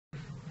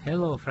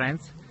Hello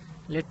friends,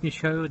 let me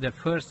show you the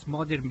first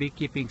modern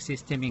beekeeping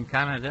system in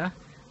Canada.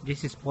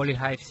 This is Poly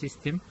Hive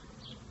system.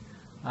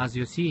 As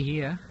you see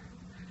here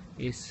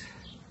is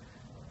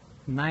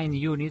 9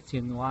 units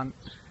in one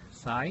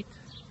site.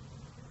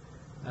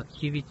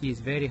 Activity is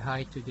very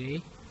high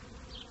today.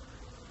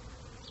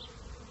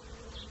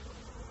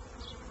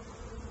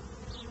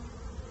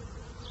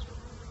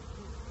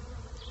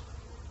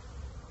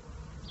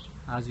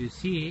 As you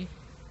see,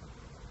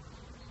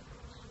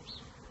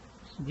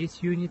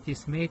 this unit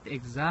is made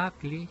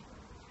exactly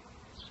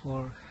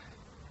for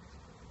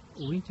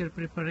winter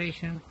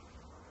preparation,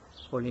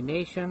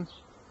 pollination,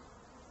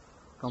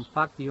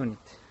 compact unit.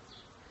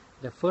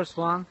 The first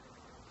one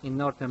in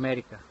North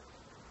America.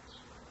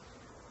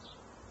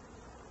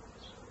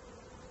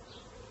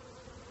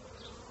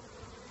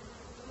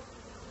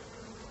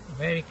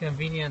 Very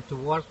convenient to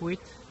work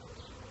with.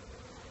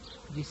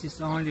 This is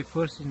only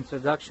first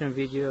introduction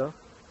video.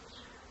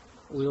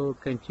 We will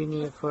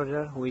continue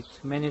further with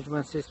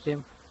management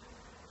system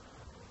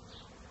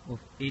of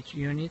each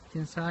unit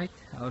inside.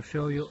 I'll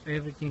show you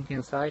everything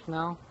inside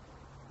now.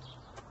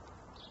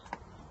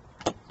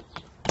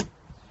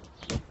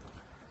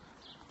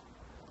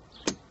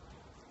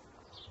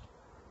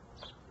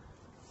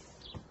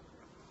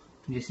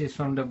 This is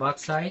from the back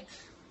side.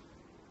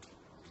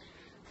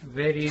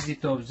 Very easy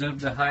to observe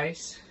the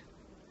hives.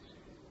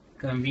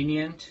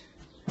 Convenient.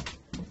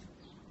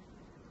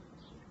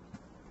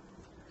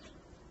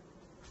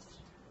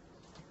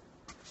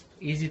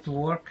 Easy to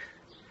work,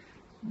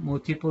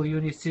 multiple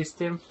unit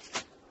system,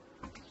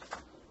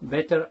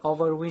 better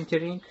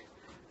overwintering.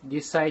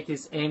 This site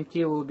is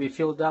empty, will be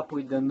filled up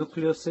with the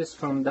nucleuses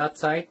from that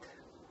site.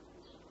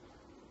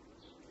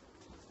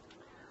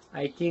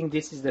 I think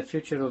this is the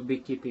future of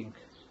beekeeping.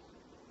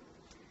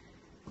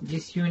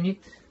 This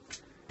unit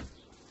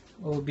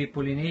will be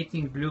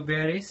pollinating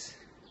blueberries,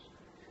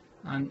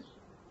 and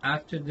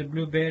after the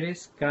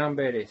blueberries,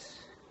 cranberries.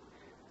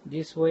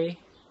 This way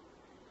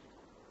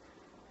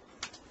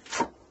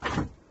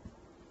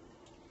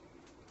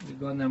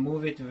we're gonna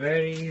move it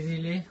very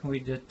easily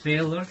with the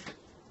trailer,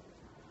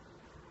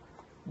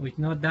 with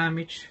no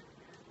damage,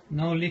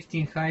 no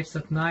lifting hives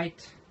at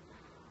night,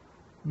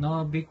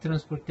 no big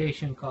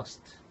transportation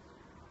cost.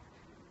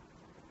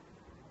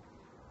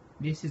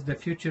 This is the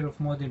future of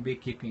modern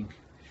beekeeping.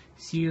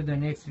 See you in the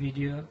next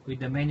video with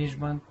the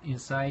management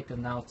inside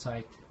and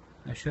outside.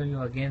 I'll show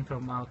you again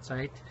from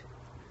outside.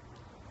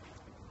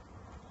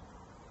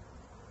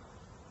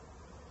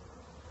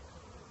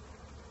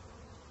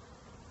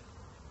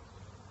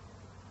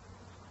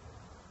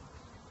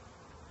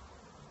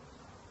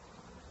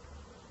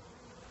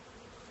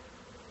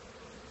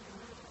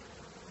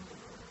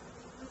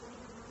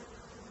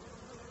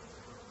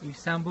 If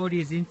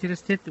somebody is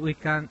interested, we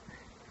can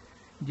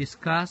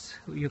discuss.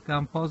 You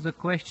can pose the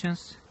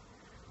questions.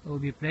 It will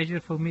be a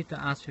pleasure for me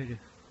to answer you.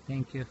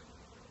 Thank you.